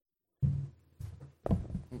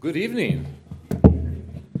Good evening.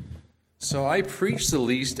 So I preach the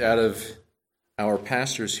least out of our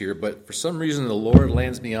pastors here, but for some reason the Lord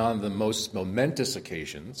lands me on the most momentous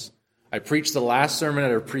occasions. I preached the last sermon at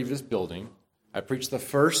our previous building. I preached the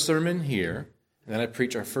first sermon here, and then I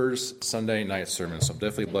preach our first Sunday night sermon. So I'm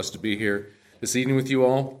definitely blessed to be here this evening with you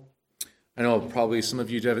all. I know probably some of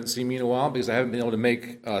you haven't seen me in a while because I haven't been able to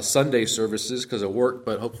make Sunday services because of work,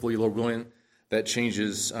 but hopefully, Lord willing, that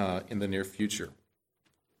changes in the near future.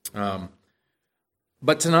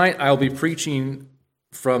 But tonight I'll be preaching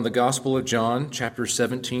from the Gospel of John, chapter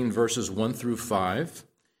 17, verses 1 through 5.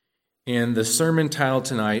 And the sermon title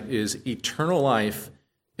tonight is Eternal Life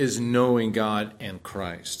is Knowing God and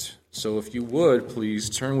Christ. So if you would, please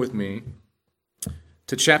turn with me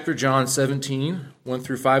to chapter John 17, 1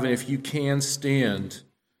 through 5. And if you can stand,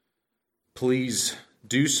 please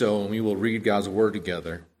do so, and we will read God's Word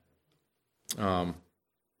together.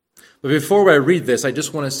 But before I read this, I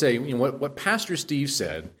just want to say what Pastor Steve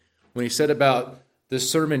said when he said about this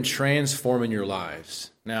sermon transforming your lives.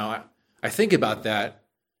 Now, I think about that,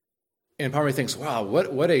 and part of me thinks, wow,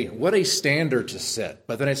 what a standard to set.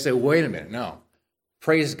 But then I say, wait a minute, no.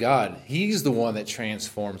 Praise God. He's the one that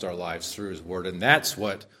transforms our lives through His Word, and that's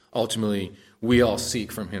what ultimately we all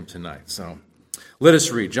seek from Him tonight. So let us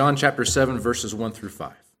read John chapter 7, verses 1 through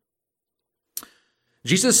 5.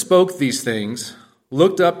 Jesus spoke these things,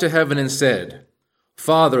 looked up to heaven and said,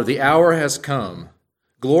 Father, the hour has come.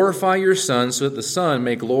 Glorify your Son so that the Son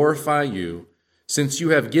may glorify you, since you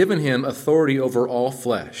have given him authority over all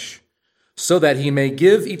flesh, so that he may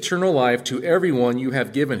give eternal life to everyone you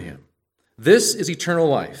have given him. This is eternal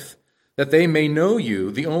life, that they may know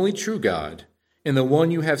you, the only true God, and the one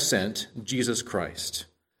you have sent, Jesus Christ.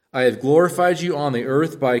 I have glorified you on the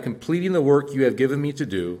earth by completing the work you have given me to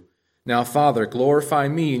do. Now, Father, glorify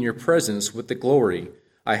me in your presence with the glory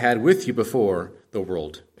I had with you before the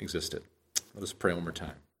world existed. Let us pray one more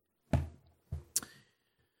time.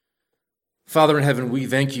 Father in heaven, we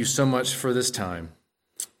thank you so much for this time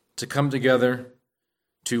to come together,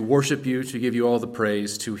 to worship you, to give you all the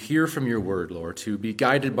praise, to hear from your word, Lord, to be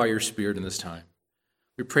guided by your Spirit in this time.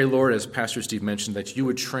 We pray, Lord, as Pastor Steve mentioned, that you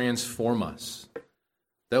would transform us,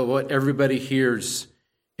 that what everybody hears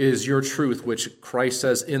is your truth, which Christ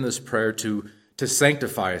says in this prayer to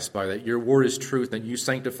sanctify us by, that your word is truth, that you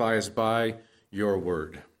sanctify us by your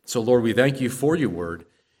word. So, Lord, we thank you for your word,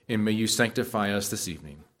 and may you sanctify us this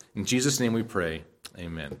evening. In Jesus' name we pray,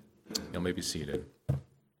 amen. You may be seated.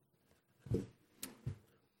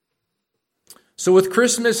 So with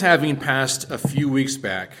Christmas having passed a few weeks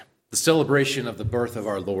back, the celebration of the birth of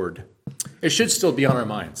our Lord, it should still be on our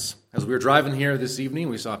minds. As we were driving here this evening,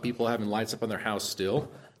 we saw people having lights up on their house still.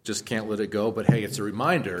 Just can't let it go. But hey, it's a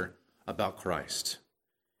reminder about Christ.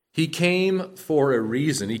 He came for a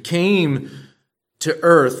reason. He came to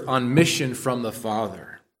earth on mission from the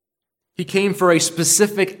Father. He came for a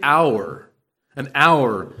specific hour, an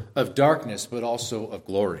hour of darkness, but also of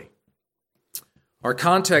glory. Our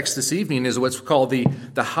context this evening is what's called the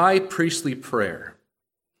high priestly prayer.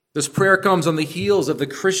 This prayer comes on the heels of the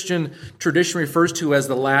Christian tradition referred to as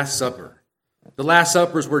the Last Supper. The Last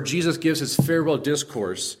Supper is where Jesus gives his farewell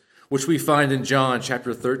discourse, which we find in John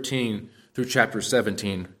chapter 13 through chapter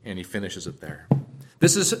 17, and he finishes it there.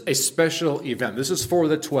 This is a special event. This is for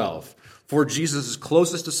the 12, for Jesus'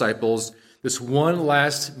 closest disciples, this one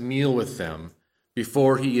last meal with them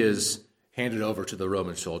before he is handed over to the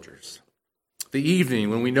Roman soldiers. The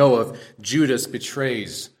evening when we know of Judas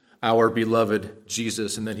betrays our beloved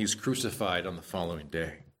Jesus, and then he's crucified on the following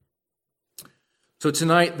day. So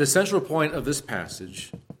tonight, the central point of this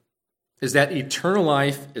passage is that eternal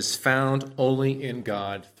life is found only in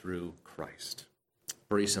God through Christ.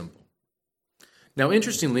 Very simple. Now,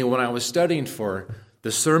 interestingly, when I was studying for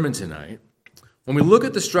the sermon tonight, when we look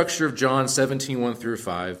at the structure of John 17, 1 through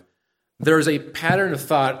 5, there is a pattern of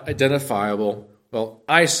thought identifiable. Well,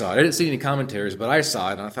 I saw it. I didn't see any commentaries, but I saw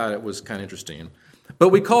it, and I thought it was kind of interesting. But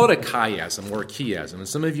we call it a chiasm or a chiasm, and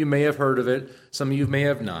some of you may have heard of it, some of you may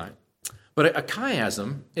have not. But a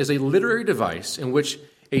chiasm is a literary device in which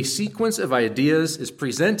a sequence of ideas is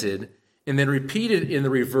presented and then repeated in the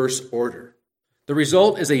reverse order. The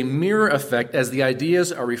result is a mirror effect as the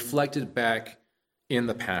ideas are reflected back in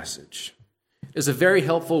the passage. It is a very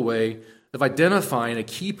helpful way of identifying a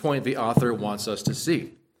key point the author wants us to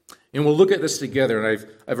see. And we'll look at this together, and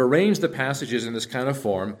I've arranged the passages in this kind of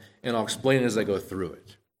form, and I'll explain it as I go through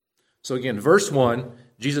it. So again, verse 1,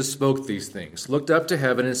 Jesus spoke these things, looked up to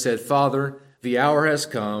heaven and said, Father, the hour has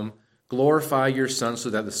come, glorify your Son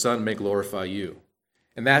so that the Son may glorify you.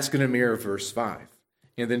 And that's going to mirror verse 5.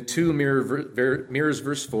 And then 2 mirrors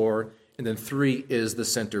verse 4, and then 3 is the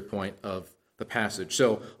center point of the passage.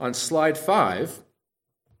 So on slide 5,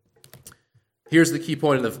 here's the key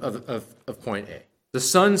point of point A. The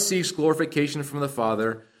Son seeks glorification from the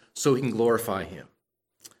Father so he can glorify him.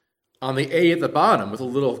 On the A at the bottom, with a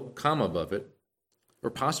little comma above it, or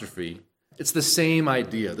apostrophe, it's the same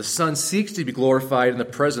idea. The Son seeks to be glorified in the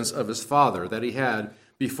presence of his Father that he had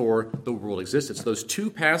before the world existed. So those two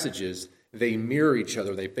passages, they mirror each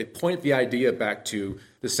other. They point the idea back to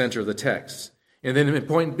the center of the text. And then in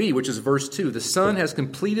point B, which is verse 2, the Son has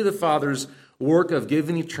completed the Father's work of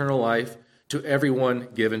giving eternal life to everyone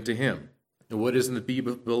given to him. And what is in the B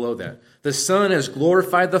below that? The Son has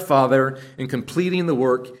glorified the Father in completing the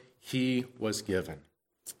work he was given.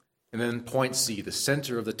 And then point C, the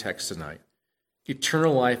center of the text tonight.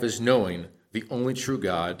 Eternal life is knowing the only true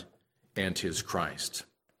God and his Christ.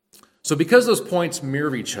 So because those points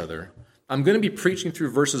mirror each other, I'm going to be preaching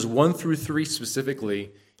through verses 1 through 3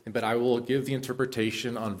 specifically, but I will give the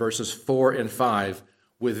interpretation on verses 4 and 5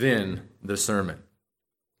 within the sermon.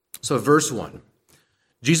 So verse 1,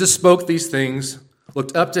 Jesus spoke these things,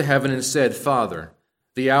 looked up to heaven and said, Father,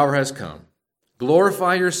 the hour has come.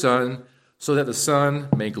 Glorify your Son, so that the Son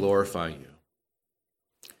may glorify you.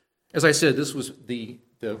 As I said, this was the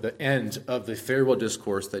end of the farewell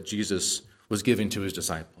discourse that Jesus was giving to his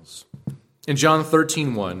disciples. In John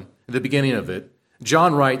 13:1, at the beginning of it,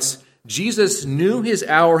 John writes, Jesus knew his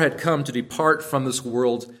hour had come to depart from this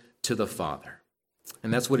world to the Father.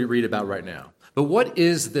 And that's what we read about right now. But what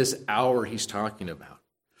is this hour he's talking about?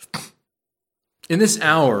 In this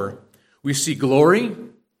hour, we see glory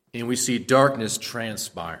and we see darkness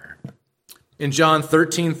transpire. In John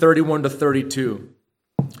 13:31-32,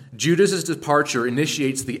 Judas' departure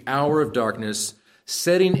initiates the hour of darkness,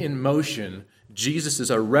 setting in motion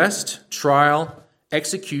Jesus' arrest, trial,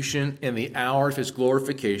 execution, and the hour of his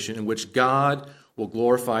glorification in which God will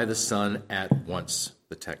glorify the Son at once,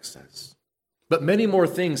 the text says. But many more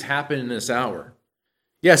things happen in this hour.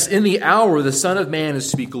 Yes, in the hour, the Son of Man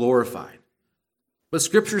is to be glorified. But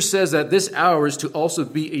Scripture says that this hour is to also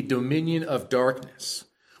be a dominion of darkness,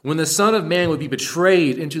 when the Son of Man will be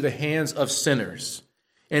betrayed into the hands of sinners,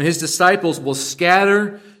 and his disciples will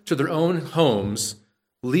scatter to their own homes,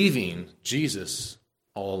 leaving Jesus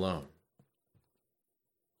all alone.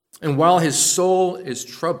 And while his soul is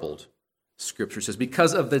troubled, Scripture says,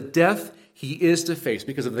 because of the death he is to face,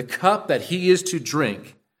 because of the cup that he is to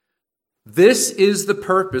drink, this is the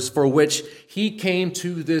purpose for which he came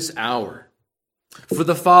to this hour. For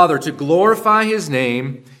the Father to glorify his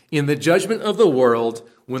name in the judgment of the world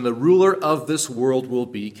when the ruler of this world will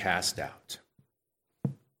be cast out.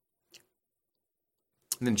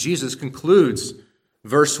 And then Jesus concludes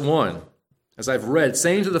verse 1, as I've read,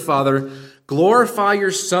 saying to the Father, glorify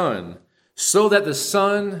your Son, so that the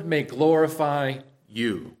Son may glorify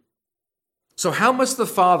you. So how must the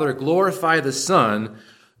Father glorify the Son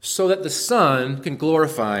so that the Son can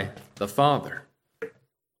glorify the Father?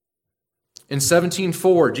 In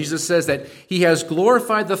 17:4, Jesus says that he has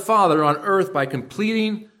glorified the Father on earth by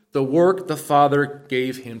completing the work the Father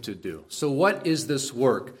gave him to do. So what is this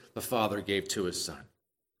work the Father gave to his Son?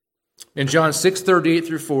 In John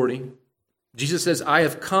 6:38-40, Jesus says, I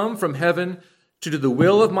have come from heaven to do the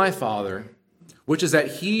will of my Father, which is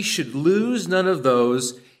that he should lose none of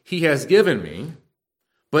those he has given me,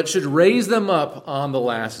 but should raise them up on the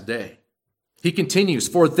last day. He continues,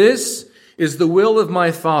 for this is the will of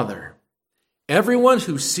my Father. Everyone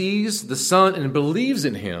who sees the Son and believes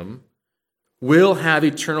in him will have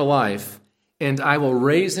eternal life, and I will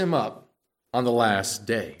raise him up on the last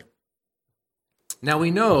day. Now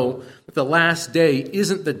we know that the last day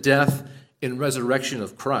isn't the death and resurrection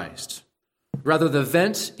of Christ. Rather, the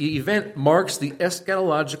event marks the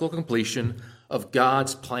eschatological completion of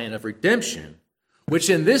God's plan of redemption, which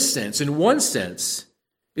in one sense,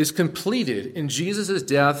 is completed in Jesus'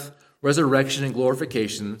 death, resurrection, and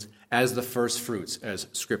glorification as the first fruits, as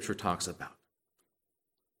Scripture talks about.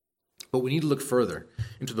 But we need to look further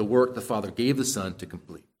into the work the Father gave the Son to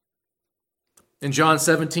complete. In John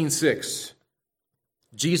 17:6,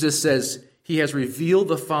 Jesus says he has revealed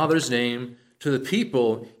the Father's name to the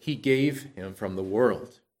people he gave him from the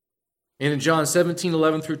world. And in John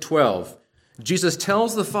 17:11-12, Jesus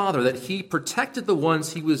tells the Father that he protected the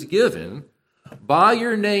ones he was given by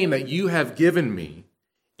your name that you have given me,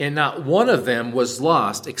 and not one of them was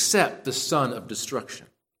lost except the son of destruction.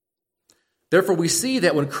 Therefore, we see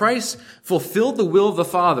that when Christ fulfilled the will of the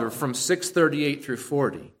Father from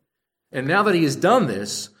 6:38-40, and now that he has done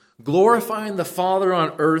this, glorifying the Father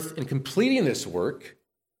on earth and completing this work,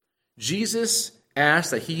 Jesus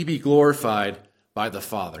asked that he be glorified by the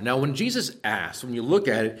Father. Now, when Jesus asks, when you look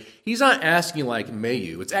at it, he's not asking like may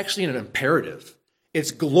you. It's actually an imperative.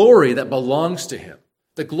 It's glory that belongs to him,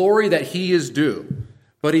 the glory that he is due.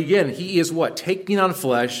 But again, he is what? Taking on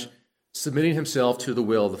flesh, submitting himself to the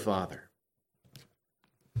will of the Father.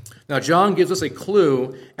 Now, John gives us a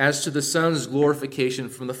clue as to the Son's glorification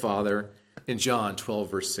from the Father in John 12,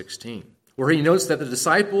 verse 16, where he notes that the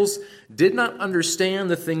disciples did not understand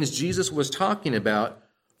the things Jesus was talking about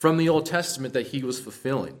from the Old Testament that he was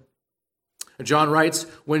fulfilling. John writes,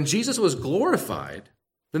 when Jesus was glorified,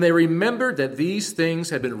 then they remembered that these things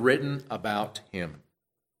had been written about him.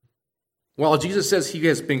 While Jesus says he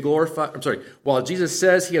has glorified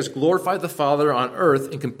the Father on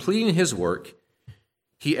earth in completing his work,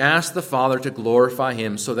 he asked the Father to glorify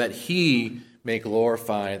him so that he may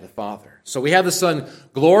glorify the Father. So we have the Son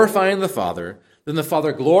glorifying the Father, then the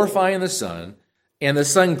Father glorifying the Son, and the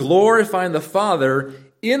Son glorifying the Father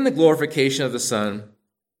in the glorification of the Son.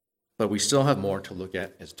 But we still have more to look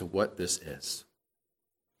at as to what this is.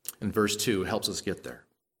 And verse 2 helps us get there.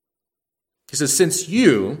 He says, since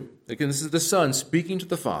you, again, this is the Son speaking to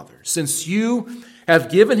the Father, since you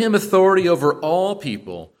have given him authority over all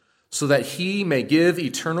people, so that he may give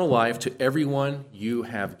eternal life to everyone you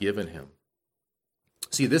have given him.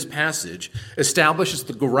 See, this passage establishes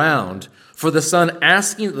the ground for the Son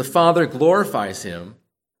asking that the Father glorifies him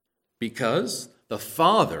because the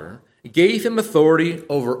Father gave him authority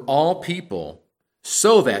over all people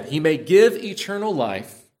so that he may give eternal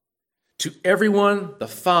life to everyone the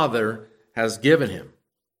Father has given him.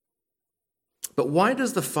 But why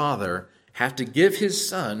does the Father have to give his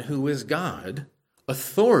Son, who is God,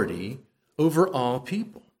 authority over all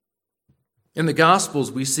people? In the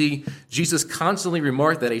Gospels, we see Jesus constantly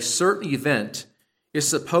remark that a certain event is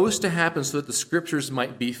supposed to happen so that the Scriptures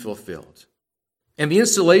might be fulfilled. And the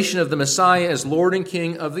installation of the Messiah as Lord and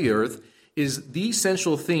King of the earth is the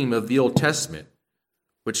central theme of the Old Testament,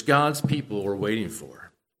 which God's people were waiting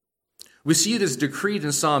for. We see it as decreed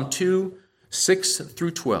in Psalm 2, 6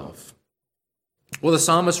 through 12. Well, the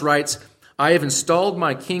psalmist writes, I have installed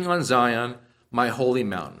my king on Zion, my holy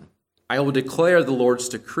mountain. I will declare the Lord's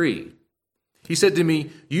decree. He said to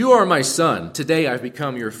me, you are my son. Today I've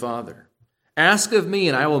become your father. Ask of me,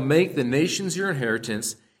 and I will make the nations your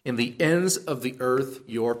inheritance and the ends of the earth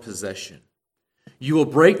your possession. You will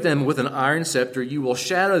break them with an iron scepter. You will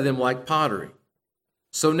shatter them like pottery.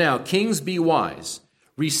 So now, kings, be wise.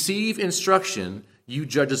 Receive instruction, you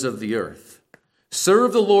judges of the earth.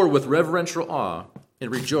 Serve the Lord with reverential awe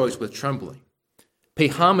and rejoice with trembling. Pay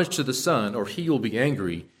homage to the Son, or he will be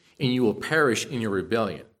angry, and you will perish in your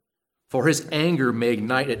rebellion. For his anger may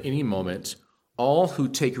ignite at any moment. All who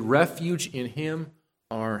take refuge in him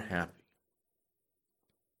are happy.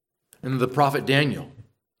 And the prophet Daniel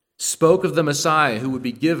spoke of the Messiah who would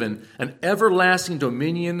be given an everlasting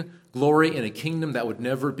dominion, glory, and a kingdom that would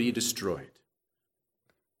never be destroyed.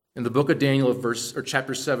 In the book of Daniel,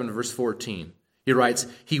 chapter 7, verse 14, he writes,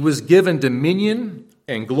 he was given dominion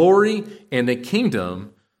and glory and a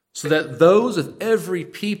kingdom so that those of every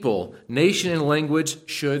people, nation, and language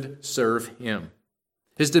should serve him.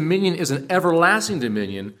 His dominion is an everlasting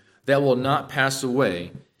dominion that will not pass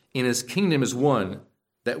away, and his kingdom is one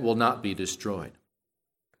that will not be destroyed.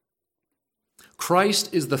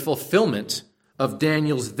 Christ is the fulfillment of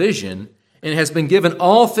Daniel's vision and has been given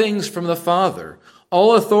all things from the Father,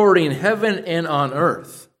 all authority in heaven and on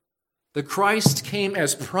earth. The Christ came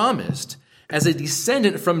as promised, as a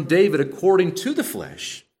descendant from David according to the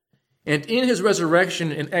flesh. And in his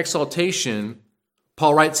resurrection and exaltation,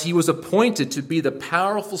 Paul writes, he was appointed to be the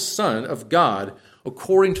powerful Son of God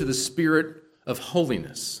according to the Spirit of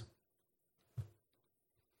holiness.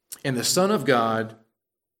 And the Son of God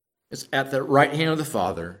is at the right hand of the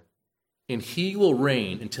Father, and he will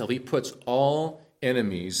reign until he puts all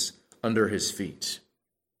enemies under his feet.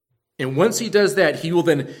 And once he does that, he will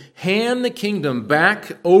then hand the kingdom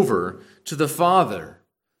back over to the Father,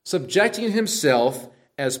 subjecting himself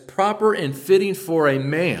as proper and fitting for a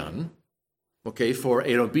man, for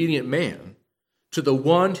an obedient man, to the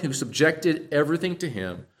one who subjected everything to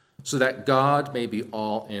him, so that God may be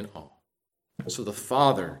all in all. So the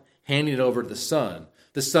Father handing it over to the Son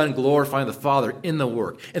glorifying the Father in the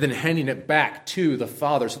work, and then handing it back to the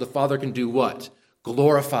Father so the Father can do what?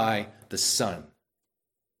 Glorify the Son.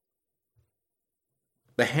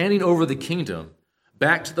 The handing over the kingdom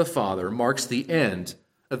back to the Father marks the end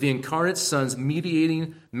of the incarnate Son's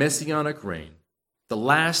mediating messianic reign, the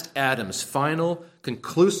last Adam's final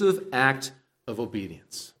conclusive act of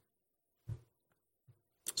obedience.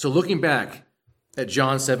 So looking back at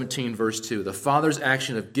John 17, verse 2, the Father's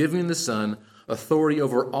action of giving the Son authority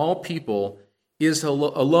over all people is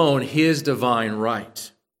alone his divine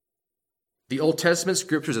right. The Old Testament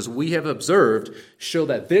scriptures, as we have observed, show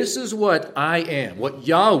that this is what I am, what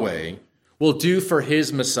Yahweh will do for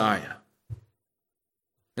his Messiah.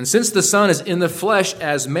 And since the Son is in the flesh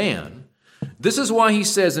as man, this is why he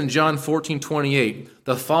says in John 14:28,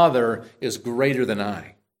 the Father is greater than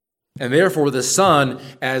I. And therefore the Son,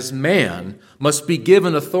 as man, must be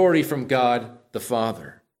given authority from God the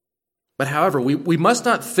Father. But however, we must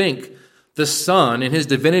not think the Son in his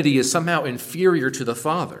divinity is somehow inferior to the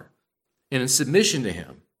Father and in submission to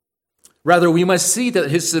him. Rather, we must see that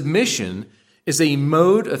his submission is a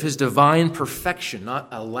mode of his divine perfection, not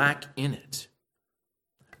a lack in it.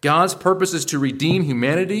 God's purpose is to redeem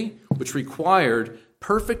humanity, which required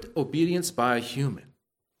perfect obedience by a human,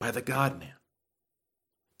 by the God-man.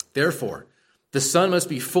 Therefore, the Son must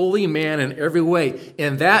be fully man in every way,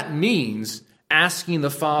 and that means asking the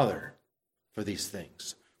Father for these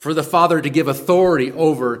things, for the Father to give authority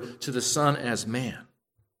over to the Son as man.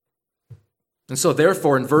 And so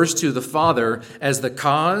therefore, in verse 2, the Father, as the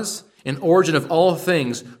cause and origin of all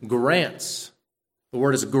things, grants, the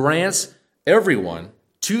word is grants everyone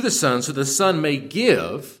to the Son, so the Son may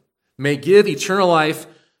give eternal life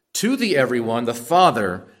to the everyone the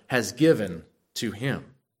Father has given to him.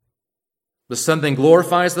 The Son then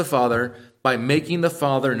glorifies the Father by making the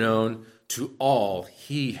Father known to all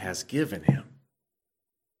he has given him.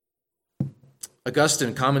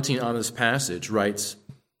 Augustine, commenting on this passage, writes,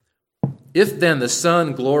 "If then the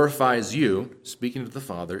Son glorifies you," speaking to the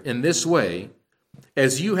Father, "in this way,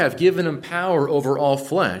 as you have given him power over all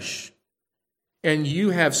flesh, and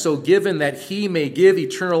you have so given that he may give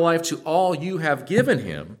eternal life to all you have given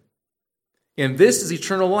him, and this is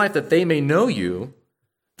eternal life, that they may know you,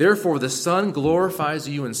 therefore the Son glorifies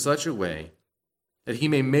you in such a way that he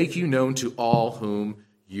may make you known to all whom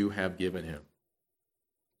you have given him."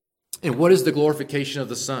 And what is the glorification of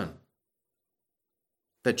the Son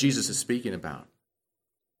that Jesus is speaking about?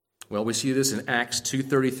 Well, we see this in Acts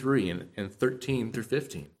 2:33 and 13 through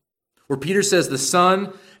 15, where Peter says the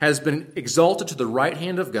Son has been exalted to the right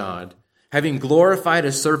hand of God, having glorified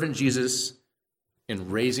his servant Jesus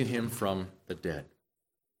and raising him from the dead.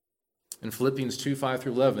 And Philippians 2:5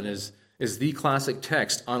 through 11 is the classic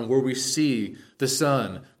text on where we see the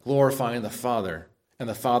Son glorifying the Father and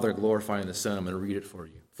the Father glorifying the Son. I'm going to read it for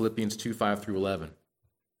you. Philippians 2:5 through 11.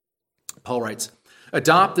 Paul writes,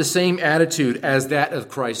 "Adopt the same attitude as that of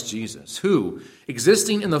Christ Jesus, who,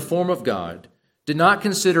 existing in the form of God, did not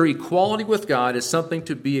consider equality with God as something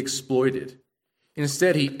to be exploited.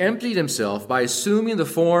 Instead, he emptied himself by assuming the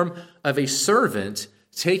form of a servant,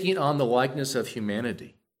 taking on the likeness of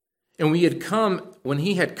humanity. And when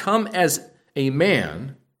he had come as a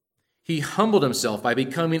man, he humbled himself by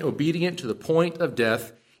becoming obedient to the point of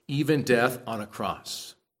death, even death on a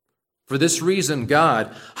cross. For this reason,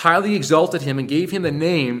 God highly exalted him and gave him the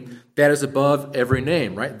name that is above every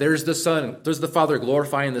name," right? There's the Son, there's the Father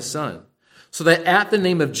glorifying the Son. "So that at the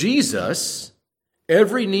name of Jesus,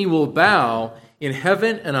 every knee will bow in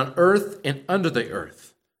heaven and on earth and under the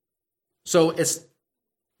earth." So it's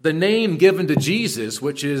the name given to Jesus,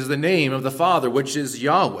 which is the name of the Father, which is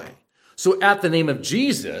Yahweh. So at the name of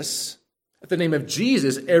Jesus,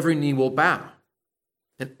 every knee will bow.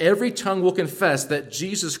 And every tongue will confess that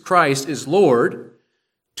Jesus Christ is Lord,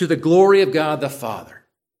 to the glory of God the Father.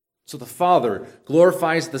 So the Father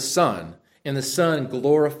glorifies the Son, and the Son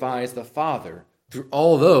glorifies the Father through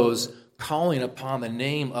all those calling upon the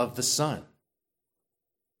name of the Son.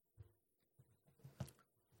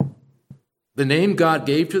 The name God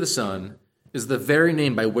gave to the Son is the very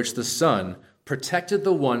name by which the Son protected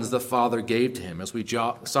the ones the Father gave to him, as we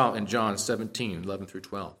saw in John 17:11 through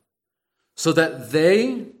 12. So that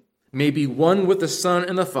they may be one with the Son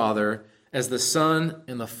and the Father, as the Son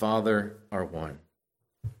and the Father are one.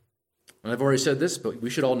 And I've already said this, but we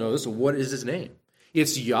should all know this. What is his name?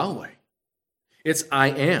 It's Yahweh. It's I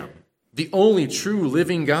am, the only true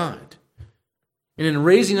living God. And in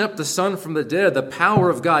raising up the Son from the dead, the power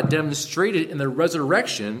of God demonstrated in the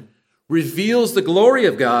resurrection reveals the glory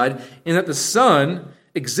of God, in that the Son,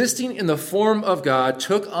 existing in the form of God,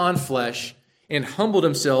 took on flesh and humbled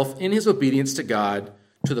himself in his obedience to God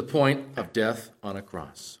to the point of death on a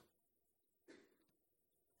cross.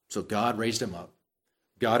 So God raised him up.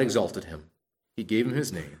 God exalted him. He gave him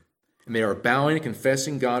his name. And they are bowing and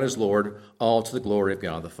confessing God as Lord, all to the glory of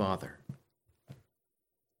God the Father.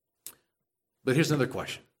 But here's another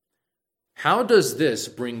question. How does this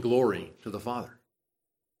bring glory to the Father?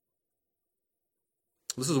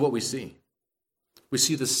 This is what we see. We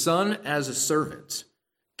see the Son as a servant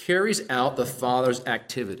carries out the Father's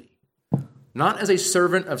activity, not as a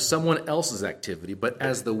servant of someone else's activity, but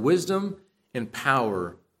as the wisdom and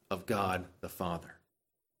power of God the Father.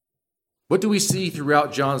 What do we see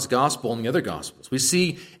throughout John's gospel and the other gospels? We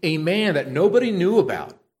see a man that nobody knew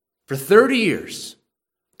about for 30 years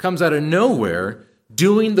comes out of nowhere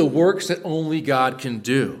doing the works that only God can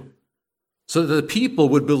do, so that the people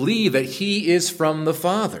would believe that he is from the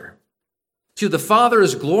Father. See, the Father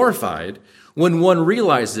is glorified when one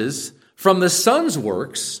realizes from the Son's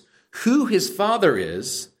works who his Father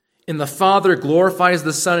is, and the Father glorifies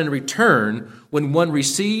the Son in return when one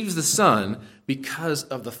receives the Son because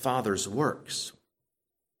of the Father's works.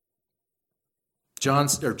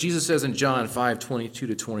 Jesus says in John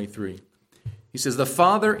 5:22-23, he says, "The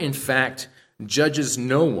Father, in fact, judges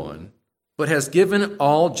no one, but has given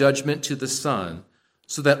all judgment to the Son,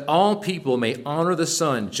 so that all people may honor the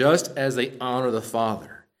Son just as they honor the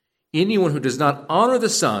Father. Anyone who does not honor the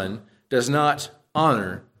Son does not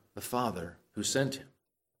honor the Father who sent him."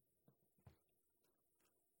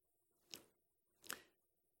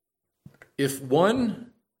 If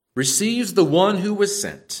one receives the one who was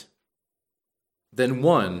sent, then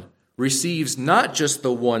one receives not just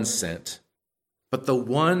the one sent, but the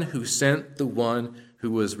one who sent the one who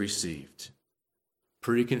was received.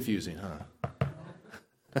 Pretty confusing,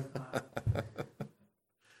 huh?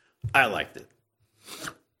 I liked it.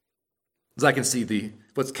 As I can see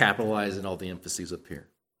what's capitalized and all the emphases up here.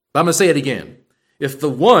 But I'm going to say it again. If the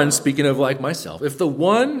one, speaking of like myself, if the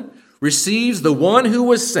one receives the one who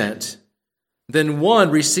was sent, then one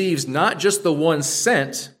receives not just the one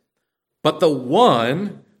sent, but the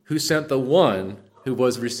one who sent the one who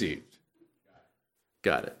was received.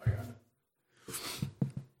 Got it.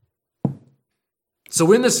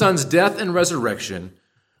 So in the Son's death and resurrection,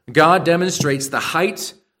 God demonstrates the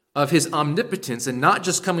height of his omnipotence and not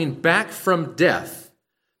just coming back from death,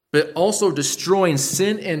 but also destroying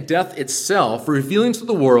sin and death itself, revealing to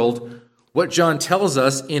the world what John tells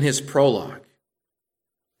us in his prologue.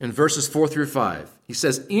 In verses 4-5, he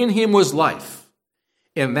says, "In him was life,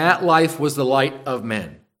 and that life was the light of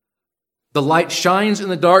men. The light shines in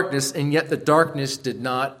the darkness, and yet the darkness did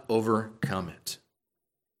not overcome it."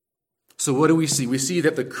 So what do we see? We see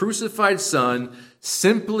that the crucified Son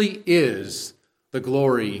simply is the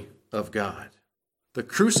glory of God. The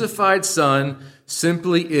crucified Son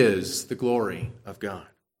simply is the glory of God.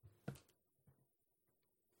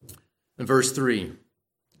 In verse 3,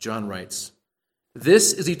 John writes,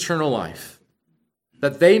 "This is eternal life,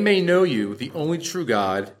 that they may know you, the only true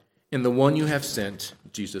God, and the one you have sent,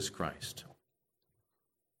 Jesus Christ."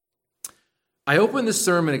 I opened this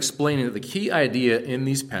sermon explaining that the key idea in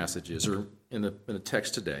these passages, or in the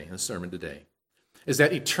text today, in the sermon today, is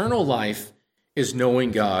that eternal life is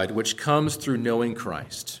knowing God, which comes through knowing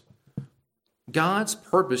Christ. God's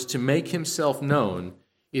purpose to make himself known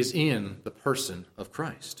is in the person of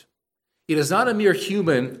Christ. It is not a mere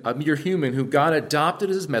human who God adopted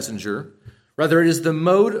as his messenger. Rather, it is the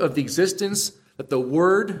mode of the existence that the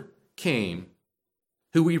Word came,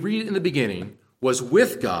 who we read in the beginning, was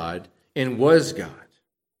with God and was God.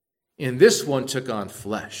 And this one took on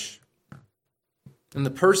flesh. In the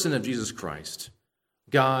person of Jesus Christ,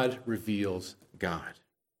 God reveals God.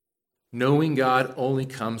 Knowing God only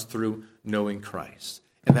comes through knowing Christ.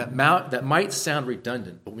 And that might sound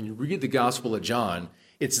redundant, but when you read the Gospel of John,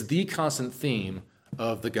 it's the constant theme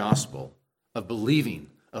of the gospel, of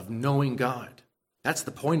believing, of knowing God. That's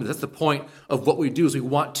the point. That's the point of what we do, is we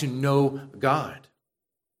want to know God.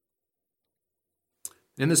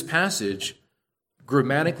 In this passage,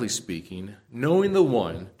 grammatically speaking, knowing the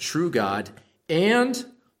one true God and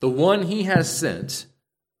the one he has sent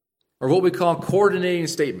are what we call coordinating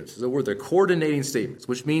statements. They're coordinating statements,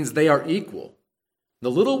 which means they are equal.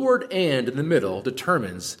 The little word "and" in the middle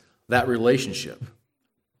determines that relationship.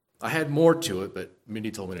 I had more to it, but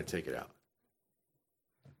Mindy told me to take it out.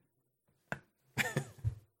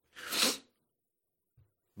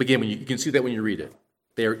 But again, you can see that when you read it.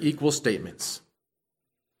 They are equal statements.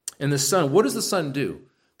 And the Son, what does the Son do?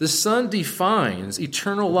 The Son defines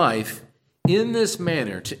eternal life in this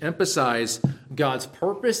manner to emphasize God's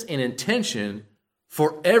purpose and intention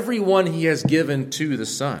for everyone he has given to the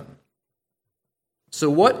Son. So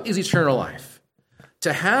what is eternal life?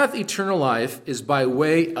 To have eternal life is by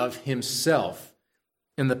way of himself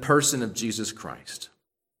in the person of Jesus Christ.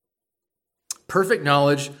 Perfect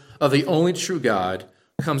knowledge of the only true God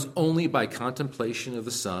comes only by contemplation of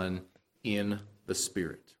the Son in the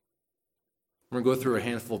Spirit. We're going to go through a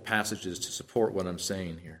handful of passages to support what I'm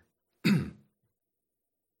saying here. I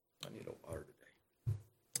need a water today.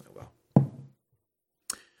 Oh, well.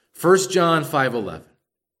 1 John 5:11.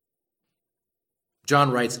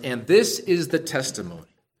 John writes, "And this is the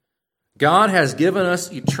testimony. God has given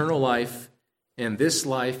us eternal life, and this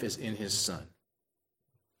life is in his Son.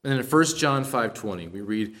 And then in 1 John 5:20, we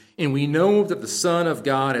read, "And we know that the Son of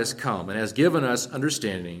God has come and has given us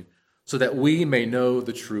understanding so that we may know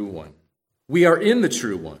the true one. We are in the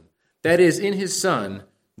true one, that is, in his Son,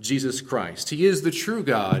 Jesus Christ. He is the true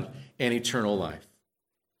God and eternal life."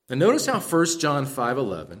 And notice how 1 John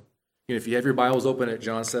 5:11, if you have your Bibles open at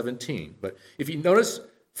John 17, but if you notice,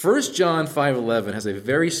 1 John 5:11 has a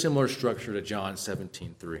very similar structure to John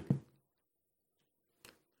 17:3.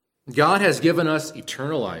 God has given us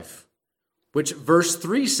eternal life, which verse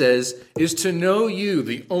 3 says is to know you,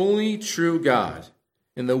 the only true God,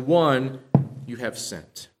 and the one you have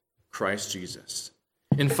sent, Christ Jesus.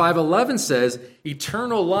 And 5:11 says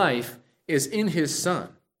eternal life is in his Son.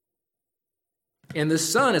 And the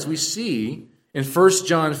Son, as we see in 1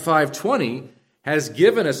 John 5:20, has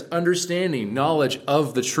given us understanding, knowledge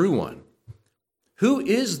of the true one. Who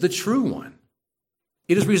is the true one?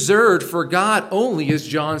 It is reserved for God only, as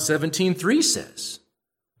John 17:3 says.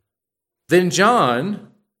 Then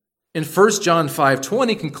John, in 1 John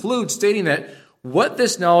 5:20, concludes stating that what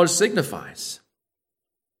this knowledge signifies.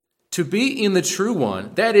 To be in the true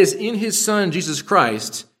one, that is, in his Son, Jesus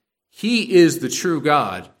Christ, he is the true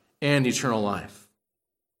God and eternal life.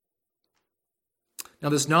 Now,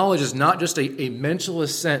 this knowledge is not just a mental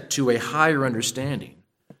assent to a higher understanding.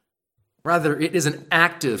 Rather, it is an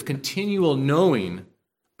active, continual knowing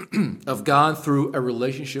of God through a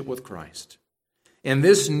relationship with Christ. And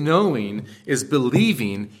this knowing is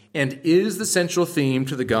believing and is the central theme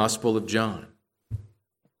to the Gospel of John.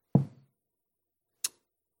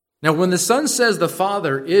 Now, when the Son says the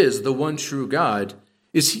Father is the one true God,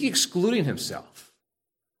 is he excluding himself?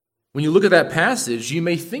 When you look at that passage, you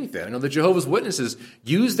may think that. I know the Jehovah's Witnesses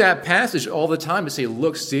use that passage all the time to say,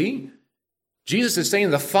 look, see, Jesus is saying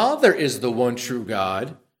the Father is the one true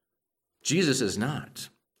God. Jesus is not.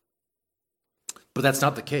 But that's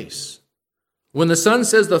not the case. When the Son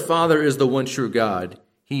says the Father is the one true God,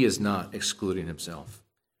 he is not excluding himself.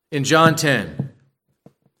 In John 10,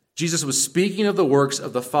 Jesus was speaking of the works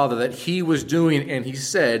of the Father that he was doing, and he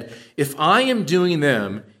said, "If I am doing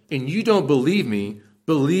them and you don't believe me,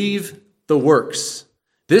 believe the works.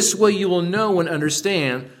 This way you will know and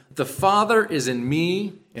understand the Father is in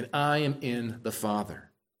me and I am in the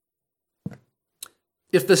Father."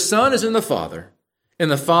 If the Son is in the Father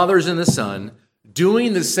and the Father is in the Son,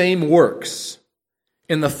 doing the same works,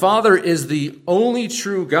 and the Father is the only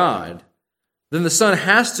true God, then the Son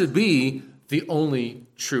has to be the only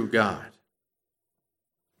true God.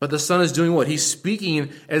 But the Son is doing what? He's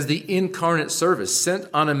speaking as the incarnate service, sent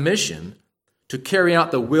on a mission to carry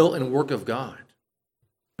out the will and work of God.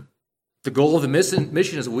 The goal of the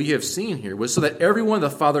mission, as we have seen here, was so that everyone the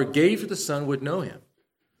Father gave to the Son would know him.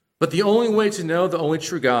 But the only way to know the only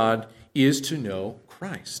true God is to know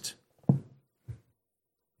Christ.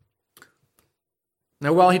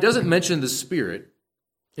 Now, while he doesn't mention the Spirit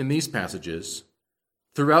in these passages,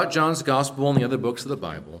 throughout John's Gospel and the other books of the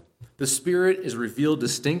Bible, the Spirit is revealed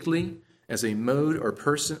distinctly as a mode or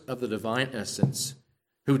person of the divine essence,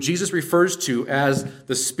 who Jesus refers to as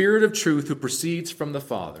the Spirit of truth who proceeds from the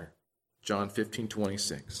Father, John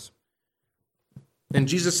 15:26. And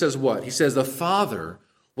Jesus says what? He says, "The Father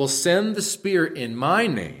will send the Spirit in my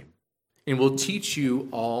name and will teach you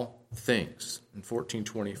all things," in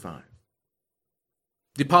 14:25.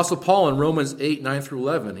 The Apostle Paul in Romans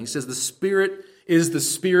 8:9-11, he says, "The Spirit is the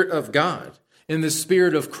Spirit of God and the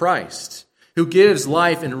Spirit of Christ, who gives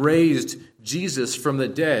life and raised Jesus from the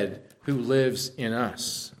dead, who lives in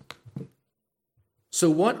us." So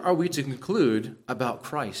what are we to conclude about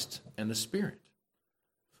Christ and the Spirit?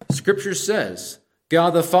 Scripture says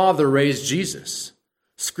God the Father raised Jesus.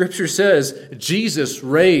 Scripture says Jesus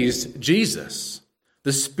raised Jesus.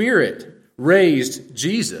 The Spirit raised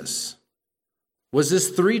Jesus. Was this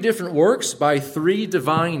three different works by three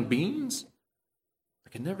divine beings? I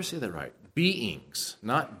can never say that right. Beings,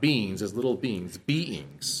 not beings as little beings,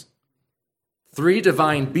 beings. Three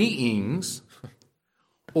divine beings,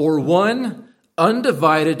 or one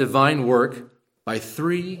undivided divine work by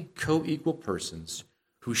three co-equal persons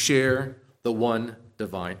who share the one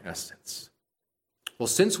divine essence. Well,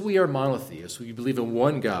 since we are monotheists, we believe in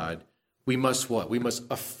one God, we must what? We must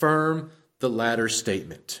affirm the latter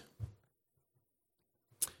statement.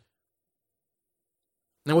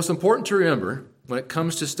 Now, what's important to remember when it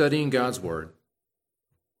comes to studying God's Word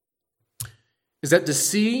is that to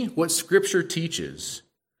see what Scripture teaches,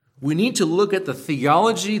 we need to look at the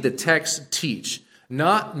theology the texts teach,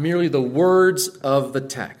 not merely the words of the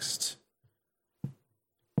text.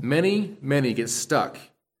 Many get stuck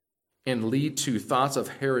and lead to thoughts of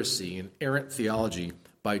heresy and errant theology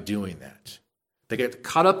by doing that. They get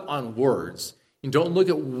caught up on words and don't look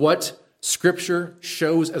at what Scripture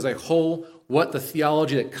shows as a whole what the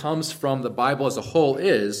theology that comes from the Bible as a whole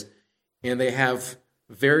is, and they have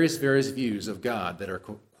various views of God that are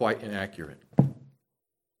quite inaccurate.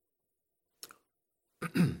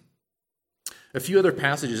 A few other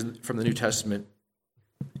passages from the New Testament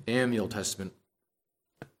and the Old Testament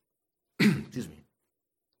excuse me,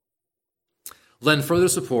 lend further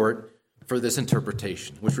support for this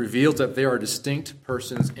interpretation, which reveals that there are distinct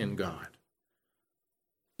persons in God.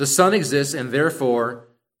 The Son exists, and therefore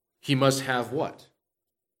he must have what?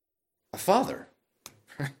 A Father.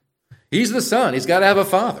 He's the Son. He's got to have a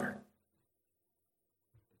Father.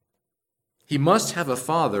 He must have a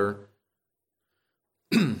Father,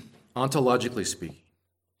 ontologically speaking.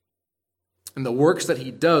 And the works that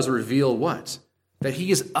he does reveal what? That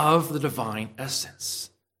he is of the divine essence.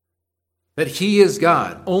 That he is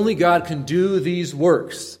God. Only God can do these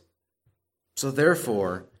works. So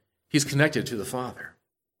therefore, he's connected to the Father.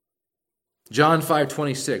 John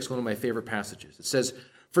 5:26, one of my favorite passages. It says,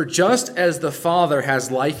 "For just as the Father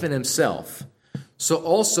has life in himself, so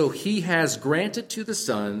also he has granted to the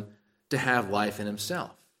Son to have life in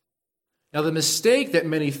himself." Now the mistake that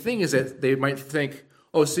many think is that they might think,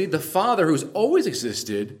 oh, see, the Father who's always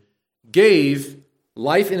existed gave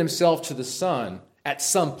life in himself to the Son at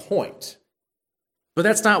some point. But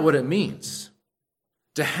that's not what it means.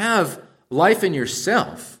 To have life in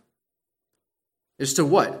yourself is to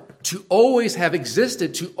what? To always have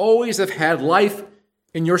existed, to always have had life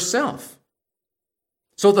in yourself.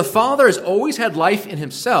 So the Father has always had life in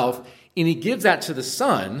himself, and he gives that to the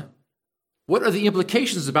Son. What are the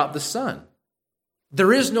implications about the Son?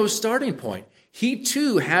 There is no starting point. He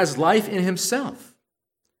too has life in himself.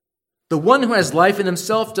 The one who has life in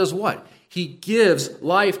himself does what? He gives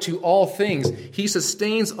life to all things. He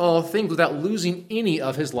sustains all things without losing any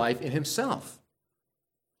of his life in himself.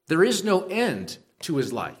 There is no end to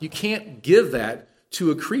his life. You can't give that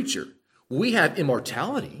to a creature. We have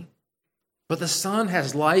immortality, but the Son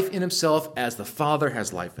has life in himself as the Father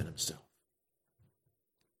has life in himself.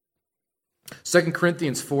 2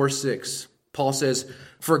 Corinthians 4:6, Paul says,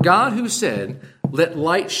 "For God who said, 'Let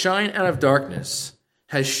light shine out of darkness,'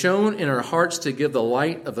 has shone in our hearts to give the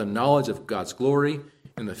light of the knowledge of God's glory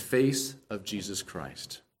in the face of Jesus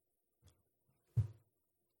Christ."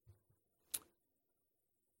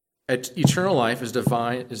 Eternal life is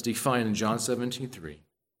defined in John 17:3,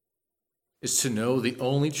 is to know the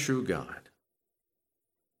only true God.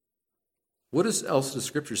 What else does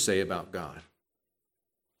Scripture say about God?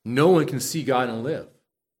 No one can see God and live.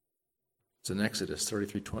 It's in Exodus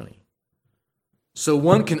 33:20. So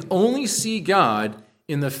one can only see God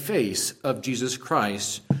in the face of Jesus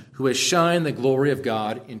Christ, who has shined the glory of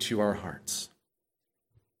God into our hearts.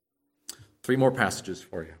 3 more passages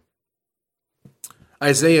for you.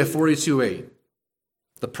 Isaiah 42:8.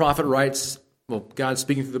 The prophet writes, God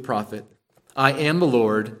speaking through the prophet, "I am the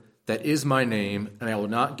Lord, that is my name, and I will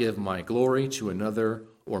not give my glory to another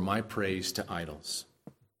or my praise to idols."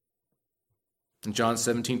 In John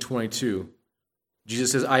 17:22,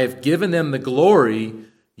 Jesus says, "I have given them the glory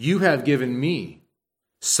you have given me,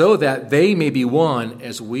 so that they may be one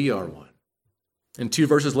as we are one." And 2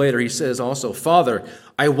 verses later, he says also, "Father,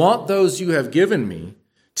 I want those you have given me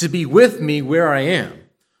to be with me where I am,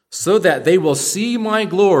 so that they will see my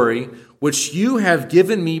glory, which you have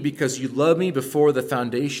given me because you loved me before the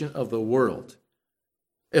foundation of the world."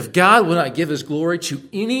 If God will not give his glory to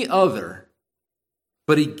any other,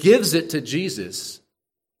 but he gives it to Jesus,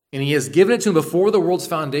 and he has given it to him before the world's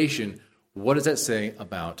foundation, what does that say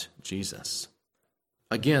about Jesus?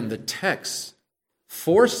 Again, the texts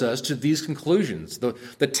force us to these conclusions.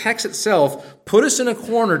 The text itself put us in a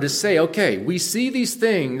corner to say, okay, we see these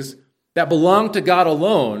things that belong to God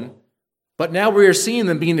alone, but now we are seeing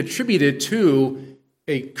them being attributed to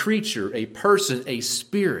a creature, a person, a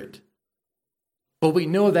spirit. But we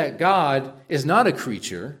know that God is not a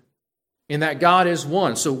creature, and that God is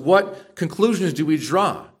one. So what conclusions do we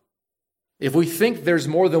draw? If we think there's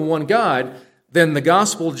more than one God, then the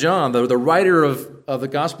Gospel of John, the writer of the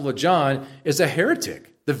Gospel of John, is a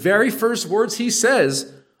heretic. The very first words he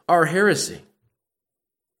says are heresy.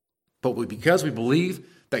 But because we believe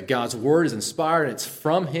that God's word is inspired, and it's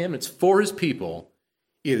from him, it's for his people,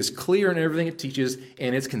 it is clear in everything it teaches,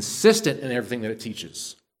 and it's consistent in everything that it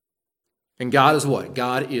teaches. And God is what?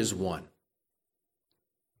 God is one.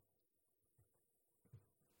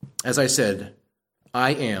 As I said,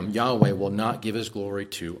 I am, Yahweh will not give his glory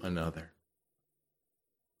to another.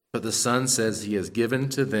 But the Son says he has given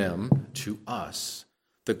to them, to us,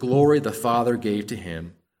 the glory the Father gave to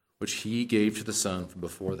him, which he gave to the Son from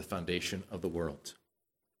before the foundation of the world.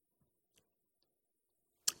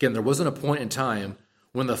 Again, there wasn't a point in time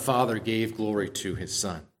when the Father gave glory to his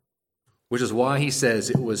Son, which is why he says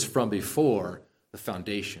it was from before the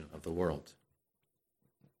foundation of the world.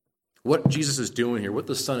 What Jesus is doing here, what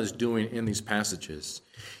the Son is doing in these passages,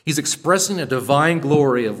 he's expressing a divine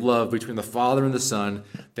glory of love between the Father and the Son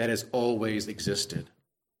that has always existed.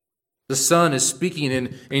 The Son is speaking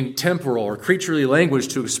in temporal or creaturely language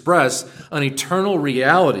to express an eternal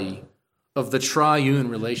reality of the triune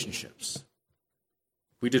relationships.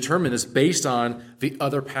 We determine this based on the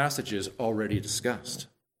other passages already discussed.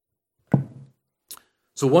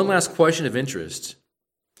 So one last question of interest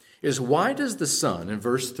is, why does the Son, in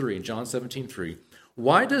verse 3, in John 17:3,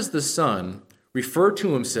 why does the Son refer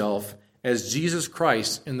to himself as Jesus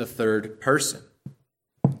Christ in the third person?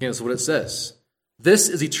 Again, that's what it says. This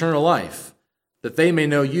is eternal life, that they may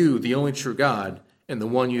know you, the only true God, and the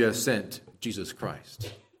one you have sent, Jesus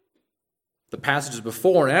Christ. The passages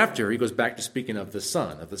before and after, he goes back to speaking of the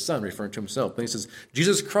Son referring to himself. Then he says,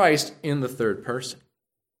 Jesus Christ in the third person.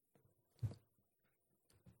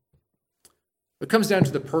 It comes down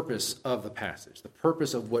to the purpose of the passage, the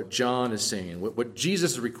purpose of what John is saying, what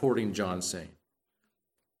Jesus is recording John saying.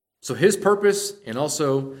 So his purpose and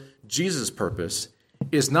also Jesus' purpose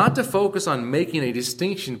is not to focus on making a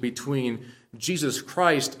distinction between Jesus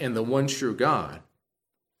Christ and the one true God.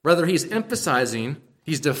 Rather, he's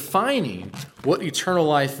defining what eternal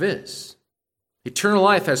life is. Eternal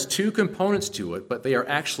life has two components to it, but they are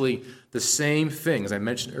actually the same thing, as I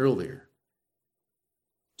mentioned earlier.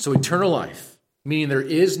 So eternal life, meaning there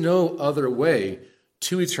is no other way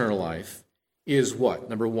to eternal life, is what?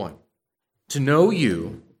 Number one, to know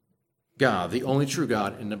you, God, the only true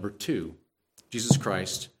God, and number two, Jesus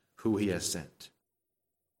Christ, who he has sent.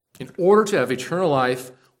 In order to have eternal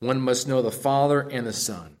life, one must know the Father and the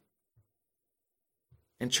Son.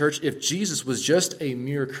 And church, if Jesus was just a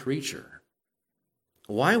mere creature,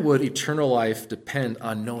 why would eternal life depend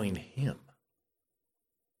on knowing him?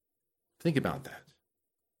 Think about that.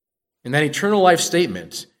 In that eternal life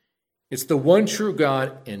statement, it's the one true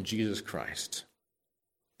God and Jesus Christ.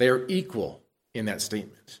 They are equal in that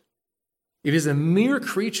statement. If he's a mere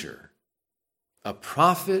creature, a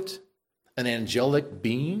prophet, an angelic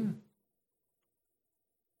being,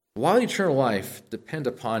 why would eternal life depend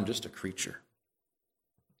upon just a creature?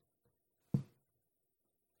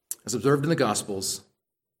 As observed in the Gospels,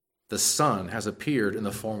 the Son has appeared in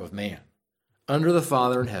the form of man, under the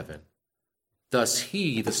Father in heaven. Thus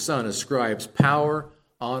he, the Son, ascribes power,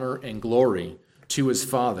 honor, and glory to his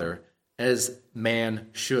Father, as man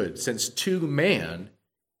should. Since to man,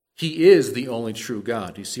 he is the only true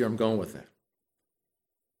God. Do you see where I'm going with that?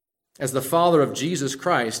 As the Father of Jesus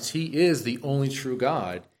Christ, he is the only true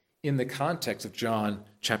God in the context of John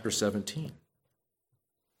chapter 17.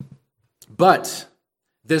 But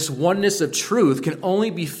this oneness of truth can only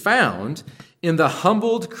be found in the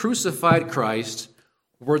humbled, crucified Christ,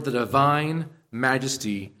 where the divine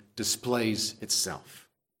majesty displays itself.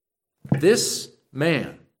 This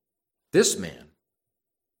man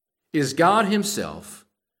is God himself,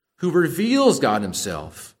 who reveals God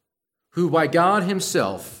himself, who by God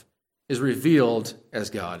himself is revealed as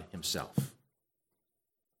God himself.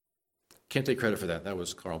 Can't take credit for that. That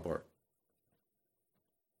was Karl Barth.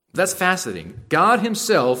 That's fascinating. God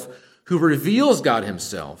himself, who reveals God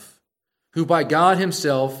himself, who by God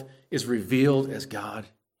himself is revealed as God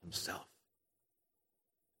himself.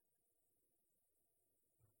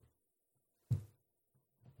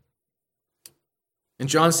 In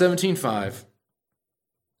John 17:5,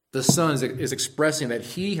 the Son is expressing that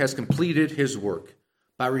he has completed his work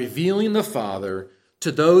by revealing the Father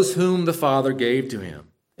to those whom the Father gave to him,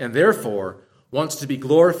 and therefore wants to be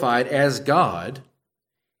glorified as God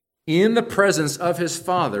in the presence of his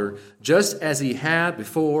Father, just as he had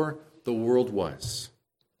before the world was.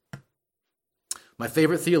 My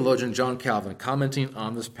favorite theologian, John Calvin, commenting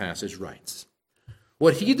on this passage, writes,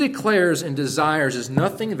 "What he declares and desires is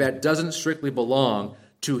nothing that doesn't strictly belong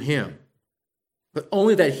to him, but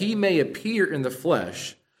only that he may appear in the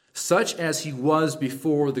flesh, such as he was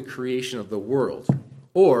before the creation of the world.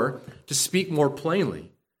 Or, to speak more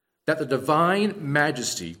plainly, that the divine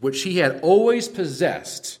majesty which he had always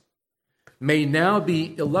possessed may now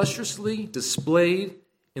be illustriously displayed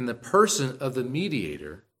in the person of the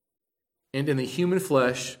mediator and in the human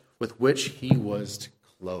flesh with which he was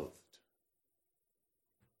clothed."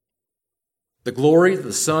 The glory that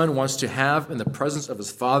the Son wants to have in the presence of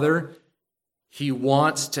his Father, he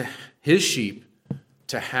wants his sheep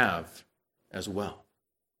to have as well.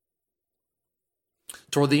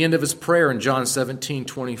 Toward the end of his prayer in John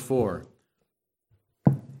 17:24,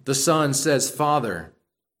 the Son says, "Father,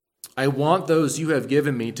 I want those you have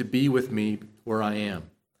given me to be with me where I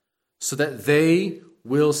am, so that they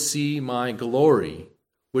will see my glory,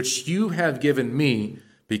 which you have given me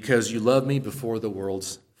because you loved me before the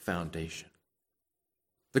world's foundation.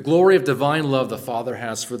 The glory of divine love the Father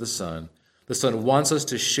has for the Son wants us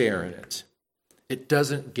to share in it. It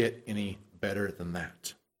doesn't get any better than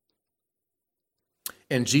that.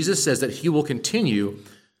 And Jesus says that he will continue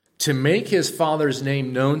to make his Father's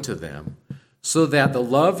name known to them, so that the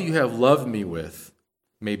love you have loved me with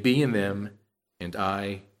may be in them, and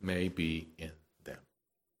I may be in them.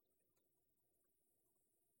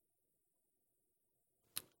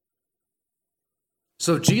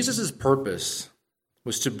 So Jesus' purpose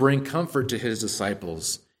was to bring comfort to his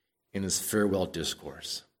disciples in his farewell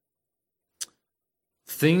discourse.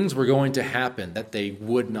 Things were going to happen that they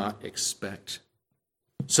would not expect.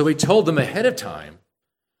 So he told them ahead of time,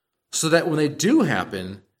 so that when they do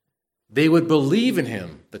happen, they would believe in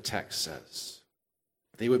him, the text says.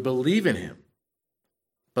 They would believe in him,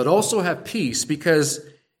 but also have peace because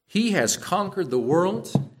he has conquered the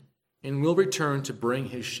world and will return to bring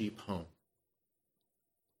his sheep home.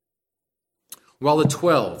 While the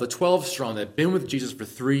 12 strong that had been with Jesus for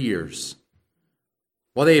 3 years,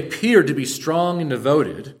 while they appeared to be strong and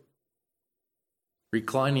devoted,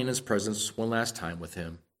 reclining in his presence one last time with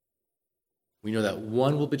him, we know that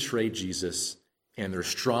one will betray Jesus, and their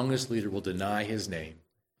strongest leader will deny his name,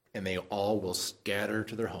 and they all will scatter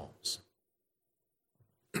to their homes.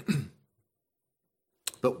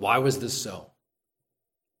 But why was this so?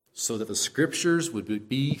 So that the scriptures would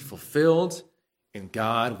be fulfilled and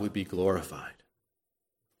God would be glorified.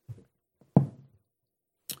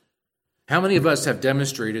 How many of us have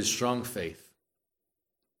demonstrated strong faith,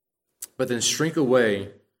 but then shrink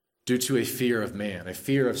away due to a fear of man, a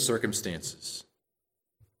fear of circumstances?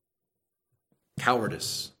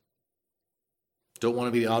 Cowardice. Don't want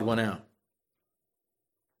to be the odd one out.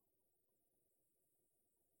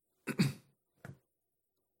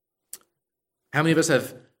 How many of us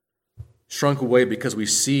have shrunk away because we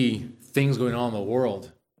see things going on in the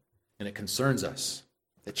world and it concerns us,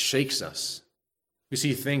 it shakes us? We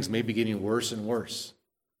see things maybe getting worse and worse.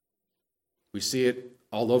 We see it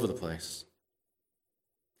all over the place.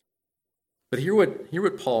 But hear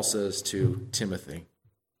what Paul says to Timothy.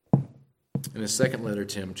 In his second letter,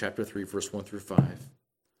 Tim, chapter 3, verse 1 through 5.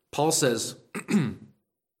 Paul says,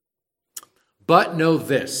 "But know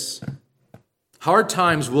this, hard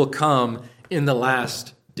times will come in the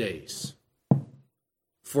last days.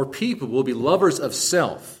 For people will be lovers of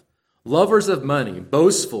self, lovers of money,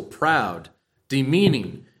 boastful, proud,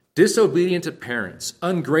 demeaning, disobedient to parents,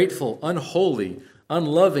 ungrateful, unholy,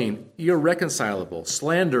 unloving, irreconcilable,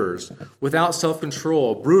 slanderers, without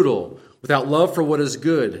self-control, brutal, without love for what is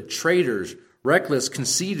good, traitors, reckless,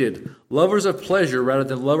 conceited, lovers of pleasure rather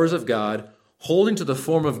than lovers of God, holding to the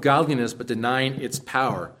form of godliness but denying its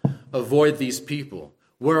power." Avoid these people.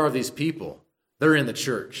 Where are these people? They're in the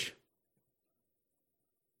church.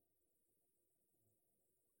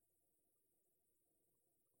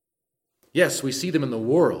 Yes, we see them in the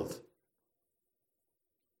world.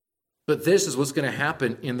 But this is what's going to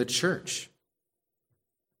happen in the church.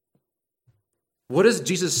 What does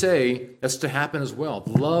Jesus say that's to happen as well?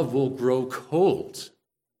 Love will grow cold.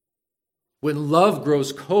 When love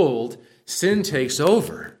grows cold, sin takes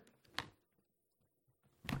over.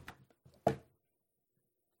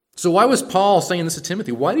 So why was Paul saying this to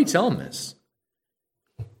Timothy? Why did he tell him this?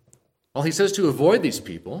 Well, he says to avoid these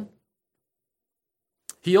people.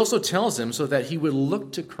 He also tells him so that he would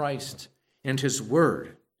look to Christ and his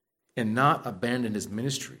word and not abandon his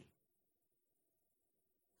ministry.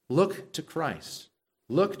 Look to Christ.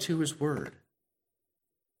 Look to his word.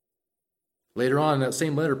 Later on in that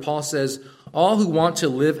same letter, Paul says, all who want to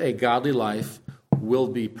live a godly life will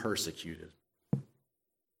be persecuted.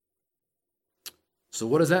 So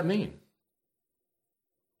what does that mean?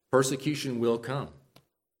 Persecution will come.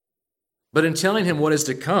 But in telling him what is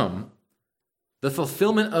to come, the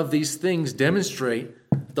fulfillment of these things demonstrate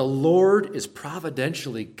the Lord is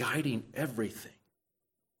providentially guiding everything.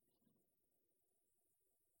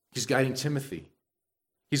 He's guiding Timothy.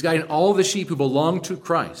 He's guiding all the sheep who belong to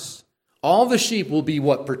Christ. All the sheep will be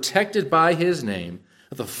what? Protected by his name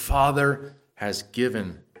that the Father has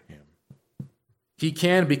given him. He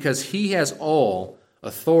can because he has all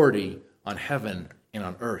authority on heaven and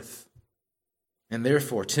on earth. And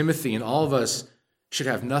therefore, Timothy and all of us should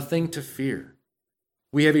have nothing to fear.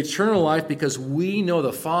 We have eternal life because we know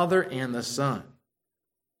the Father and the Son.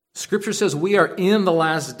 Scripture says we are in the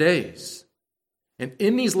last days. And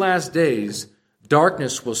in these last days,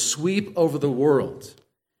 darkness will sweep over the world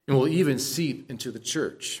and will even seep into the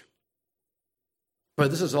church.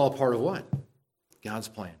 But this is all part of what? God's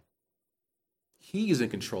plan. He is in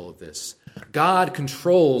control of this. God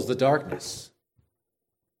controls the darkness.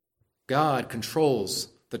 God controls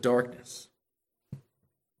the darkness.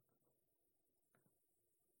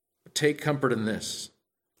 But take comfort in this.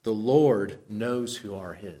 The Lord knows who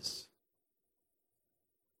are his.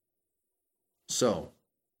 So,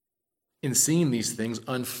 in seeing these things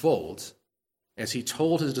unfold, as he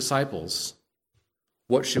told his disciples,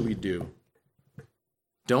 what should we do?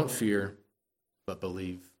 Don't fear, but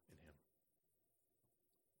believe in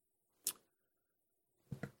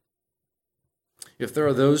him. If there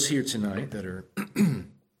are those here tonight that are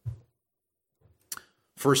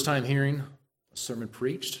first time hearing a sermon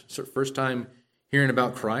preached, first time hearing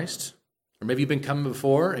about Christ, or maybe you've been coming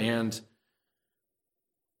before and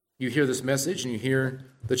you hear this message and you hear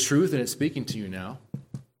the truth and it's speaking to you now,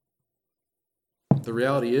 the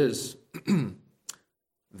reality is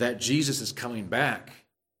that Jesus is coming back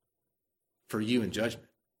for you in judgment.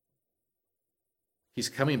 He's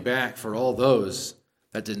coming back for all those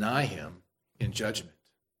that deny him in judgment.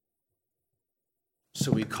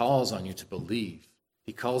 So he calls on you to believe.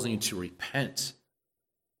 He calls on you to repent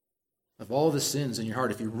of all the sins in your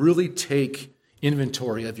heart. If you really take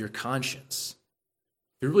inventory of your conscience,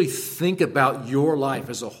 if you really think about your life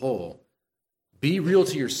as a whole, be real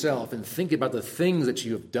to yourself and think about the things that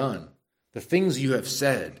you have done, the things you have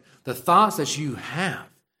said, the thoughts that you have,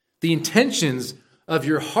 the intentions of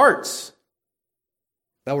your hearts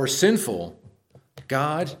that were sinful.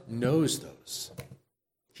 God knows those.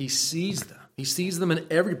 He sees them. He sees them in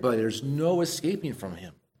everybody. There's no escaping from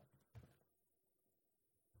him.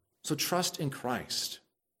 So trust in Christ.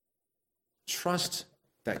 Trust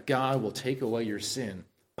that God will take away your sin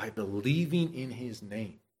by believing in his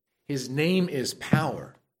name. His name is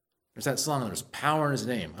power. There's that song, there's power in his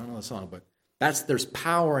name. I don't know the song, but there's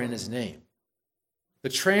power in his name. The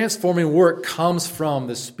transforming work comes from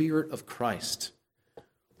the Spirit of Christ,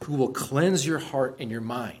 who will cleanse your heart and your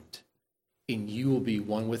mind, and you will be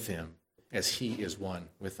one with him as he is one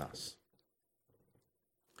with us.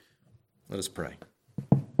 Let us pray.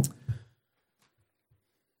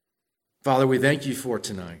 Father, we thank you for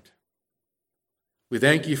tonight. We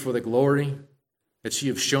thank you for the glory that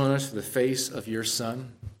you have shown us through the face of your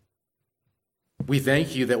Son. We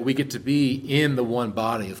thank you that we get to be in the one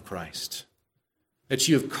body of Christ, that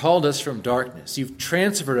you have called us from darkness. You've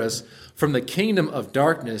transferred us from the kingdom of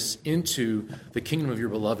darkness into the kingdom of your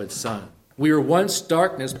beloved Son. We were once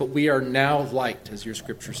darkness, but we are now light, as your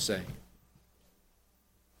scriptures say.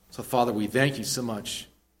 So, Father, we thank you so much.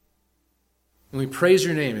 And we praise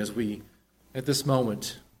your name as we, at this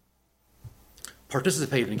moment,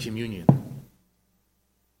 participate in communion.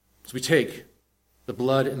 As we take the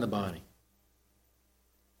blood and the body,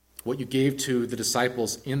 what you gave to the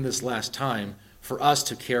disciples in this last time for us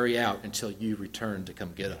to carry out until you return to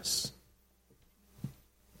come get us.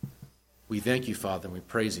 We thank you, Father, and we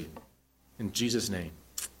praise you. In Jesus' name,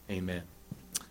 amen.